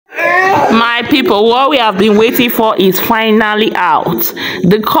My people, what we have been waiting for is finally out.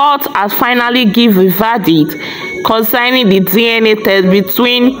 The court has finally given a verdict concerning the DNA test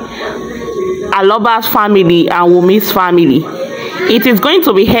between Aloba's family and WUNMI's family. It is going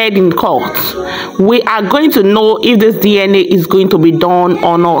to be held in court. We are going to know if this DNA is going to be done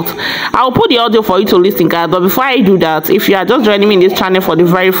or not. I'll put the audio for you to listen, guys. But before I do that, if you are just joining me in this channel for the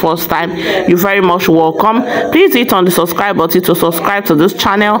very first time, you're very much welcome. Please hit on the subscribe button to subscribe to this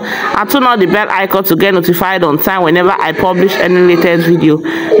channel and turn on the bell icon to get notified on time whenever I publish any latest video.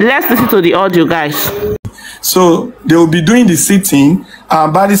 Let's listen to the audio, guys. So they will be doing the sitting,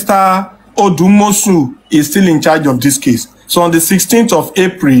 and Barrister Odumosu is still in charge of this case. So on the 16th of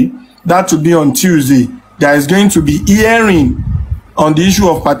April, that will be on Tuesday, there is going to be hearing on the issue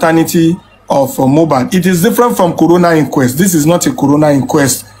of paternity of Mohbad. It is different from coroner inquest. This is not a coroner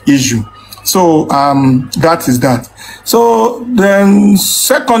inquest issue. So that is that. So then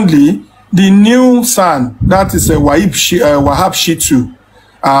secondly, the new son, that is Wahab Shitu,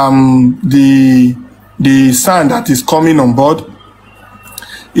 the son that is coming on board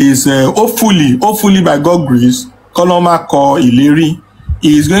is hopefully by God's grace, Koloma Ko Ileri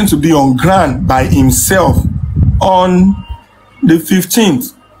is going to be on ground by himself on the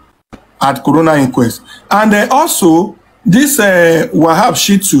 15th at coroner inquest. And also this Wahab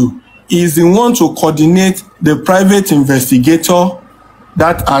Shitu is the one to coordinate the private investigator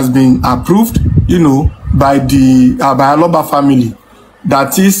that has been approved, you know, by the by Aloba family.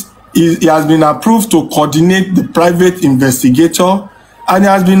 That is, he has been approved to coordinate the private investigator, and he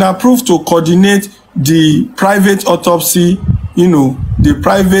has been approved to coordinate the private autopsy, you know, the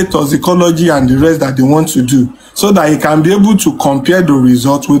private toxicology and the rest that they want to do, so that he can be able to compare the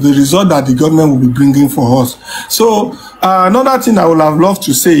results with the result that the government will be bringing for us. So another thing I would have loved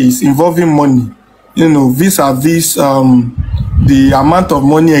to say is involving money, you know, vis-a-vis the amount of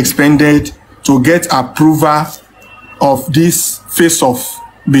money expended to get approval of this face-off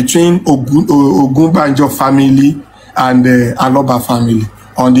between Ogunbanjo family and Aloba family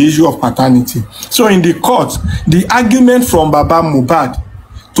on the issue of paternity. So in the court, the argument from Baba Mohbad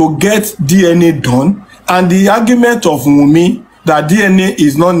to get DNA done and the argument of WUNMI that DNA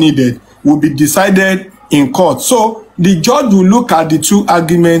is not needed will be decided in court. So the judge will look at the two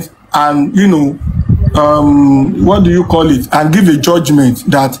arguments and, you know, what do you call it, and give a judgment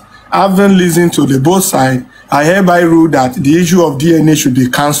that, having listened to the both sides, I hereby rule that the issue of DNA should be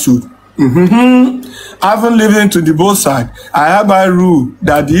cancelled. Having listened to the both sides, I hereby rule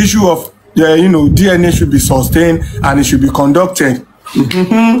that the issue of DNA should be sustained and it should be conducted.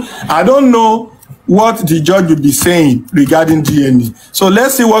 I don't know what the judge will be saying regarding DNA. So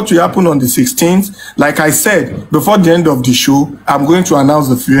let's see what will happen on the 16th. Like I said, before the end of the show, I'm going to announce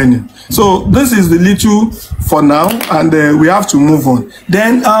the funeral. So this is the little for now, and we have to move on.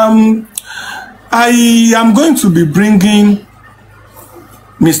 Then I am going to be bringing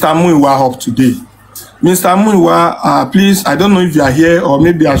Mr. Muiwa up today. Mr. Muiwa, please, I don't know if you are here, or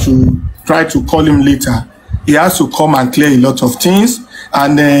maybe I should try to call him later. He has to come and clear a lot of things.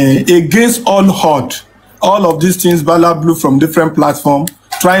 And against all odds, all of these things, Bala Blue from different platforms,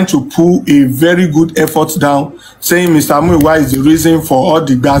 trying to pull a very good effort down, saying Mr. Muiwa is the reason for all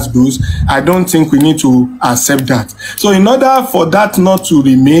the gas bills. I don't think we need to accept that. So in order for that not to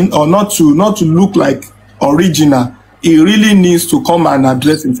remain, or not to look like original, he really needs to come and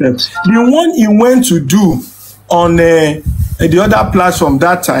address himself. The one he went to do on the other platform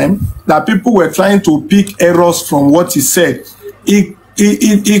that time, that people were trying to pick errors from what he said,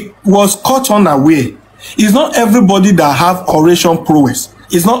 it was caught unaware. It's not everybody that have oration prowess.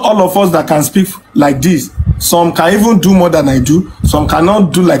 It's not all of us that can speak like this. Some can even do more than I do. Some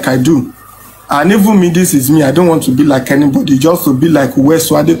cannot do like I do. And even me, this is me. I don't want to be like anybody, just to be like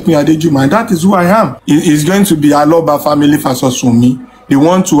Wesu Adekun Adejuma. And that is who I am. It's going to be Aloba family versus WUNMI. They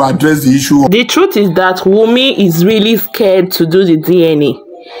want to address the issue. The truth is that WUNMI is really scared to do the DNA,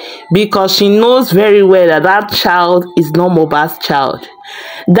 because she knows very well that that child is not Mohbad's child.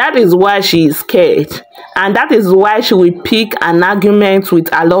 That is why she is scared, and that is why she will pick an argument with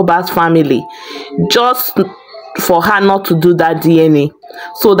Aloba's family, just for her not to do that DNA,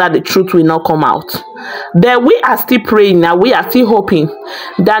 so that the truth will not come out. But we are still praying, and we are still hoping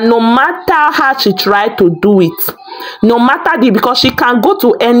that no matter how she tried to do it, no matter because she can go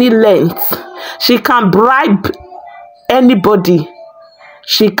to any length, she can bribe anybody,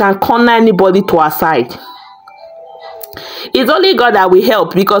 she can corner anybody to her side. It's only God that will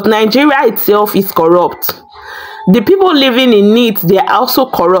help, because Nigeria itself is corrupt. The people living in it, they are also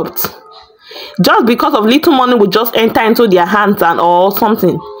corrupt. Just because of little money will just enter into their hands and or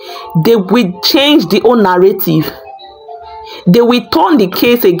something, they will change the whole narrative. they will turn the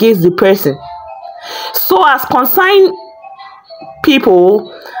case against the person. So as concerned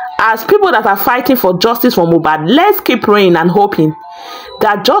people, as people that are fighting for justice for Mohbad, let's keep praying and hoping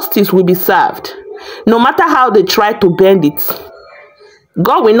that justice will be served. No matter how they try to bend it,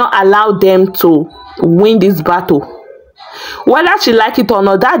 God will not allow them to win this battle. Whether she like it or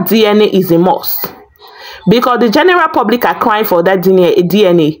not, that DNA is a must. Because the general public are crying for that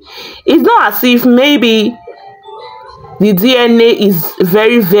DNA. It's not as if maybe the DNA is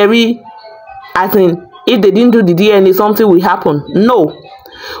very, very, as in, if they didn't do the DNA, something will happen. No.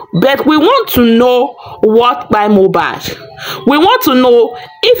 But we want to know what by Mohbad. We want to know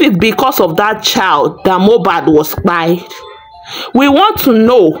if it's because of that child that Mohbad was spied. We want to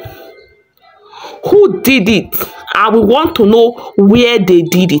know who did it, and we want to know where they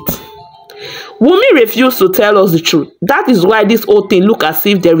did it. WUNMI refused to tell us the truth. That is why this whole thing look as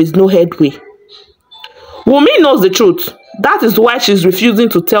if there is no headway. WUNMI knows the truth. That is why she's refusing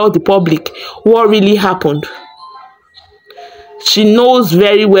to tell the public what really happened. She knows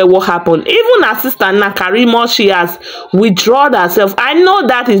very well what happened. Even her sister Nakarimo, she has withdrawn herself. I know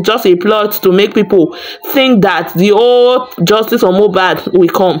that is just a plot to make people think that the whole justice on Mohbad will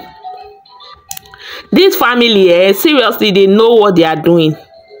come. This family, seriously, they know what they are doing.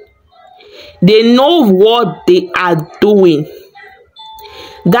 They know what they are doing.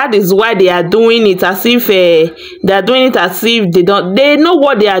 That is why they are doing it as if they are doing it as if they don't. They know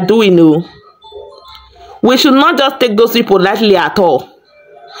what they are doing. No, we should not just take those people lightly at all.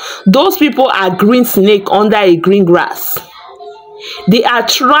 Those people are green snake under a green grass. They are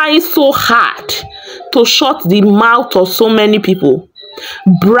trying so hard to shut the mouth of so many people,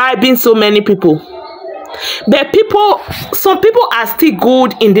 bribing so many people. But some people are still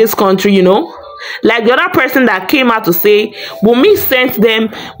good in this country, you know. Like the other person that came out to say WUNMI sent them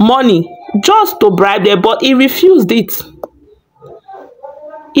money just to bribe them, but he refused it.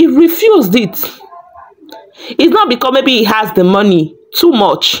 He refused it. It's not because maybe he has the money too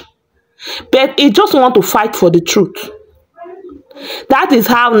much, but he just wants to fight for the truth. That is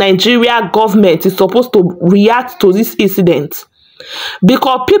how Nigeria government is supposed to react to this incident.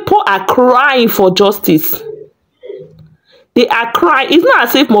 Because people are crying for justice. They are crying. It's not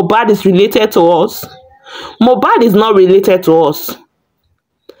as if Mohbad is related to us. Mohbad is not related to us.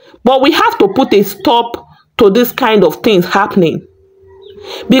 But we have to put a stop to this kind of things happening.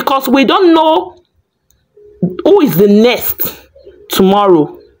 Because we don't know who is the next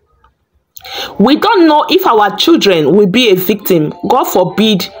tomorrow. We don't know if our children will be a victim. God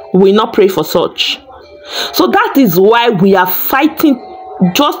forbid we not pray for such. So that is why we are fighting,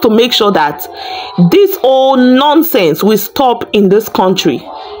 just to make sure that this whole nonsense will stop in this country.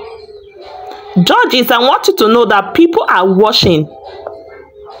 Judges, I want you to know that people are watching.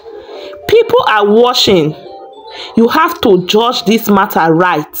 People are watching. You have to judge this matter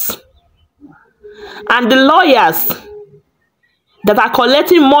right. And the lawyers that are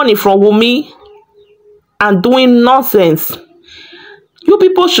collecting money from WUNMI and doing nonsense, you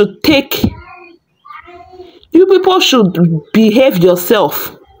people should behave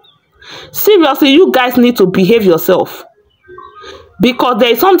yourself. Seriously, you guys need to behave yourself. Because there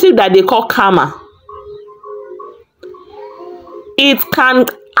is something that they call karma. It can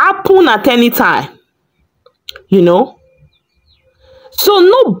happen at any time. You know? So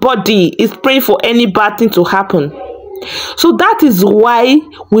nobody is praying for any bad thing to happen. So that is why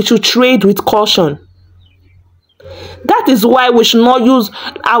we should trade with caution. That is why we should not use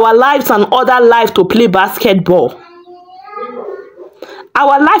our lives and other lives to play basketball.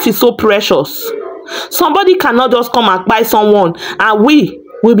 Our life is so precious. Somebody cannot just come and buy someone and we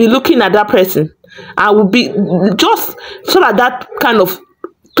will be looking at that person. And will be just so that kind of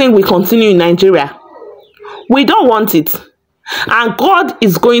thing will continue in Nigeria. We don't want it. And God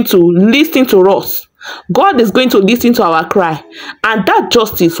is going to listen to us. God is going to listen to our cry. And that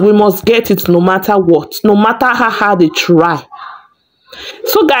justice, we must get it no matter what. No matter how hard they try.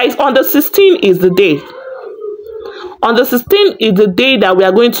 So guys, on the 16th is the day. On the 16th is the day that we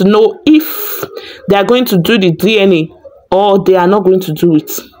are going to know if they are going to do the DNA or they are not going to do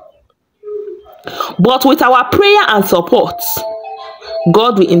it. But with our prayer and support,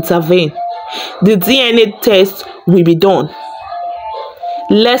 God will intervene. The DNA test will be done.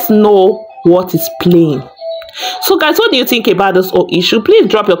 Let's know what is playing. So guys, what do you think about this whole issue? Please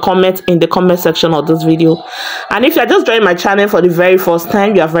drop your comments in the comment section of this video. And if you are just joining my channel for the very first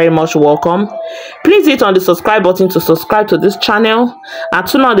time, you are very much welcome. Please hit on the subscribe button to subscribe to this channel and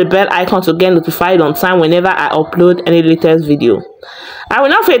turn on the bell icon to get notified on time whenever I upload any latest video. I will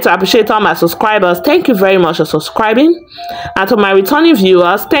not fail to appreciate all my subscribers. Thank you very much for subscribing. And to my returning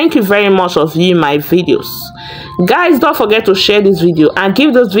viewers, thank you very much for viewing my videos. Guys, don't forget to share this video and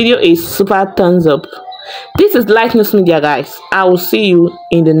give this video a super thumbs up. This is Light News Media, guys. I will see you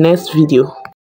in the next video.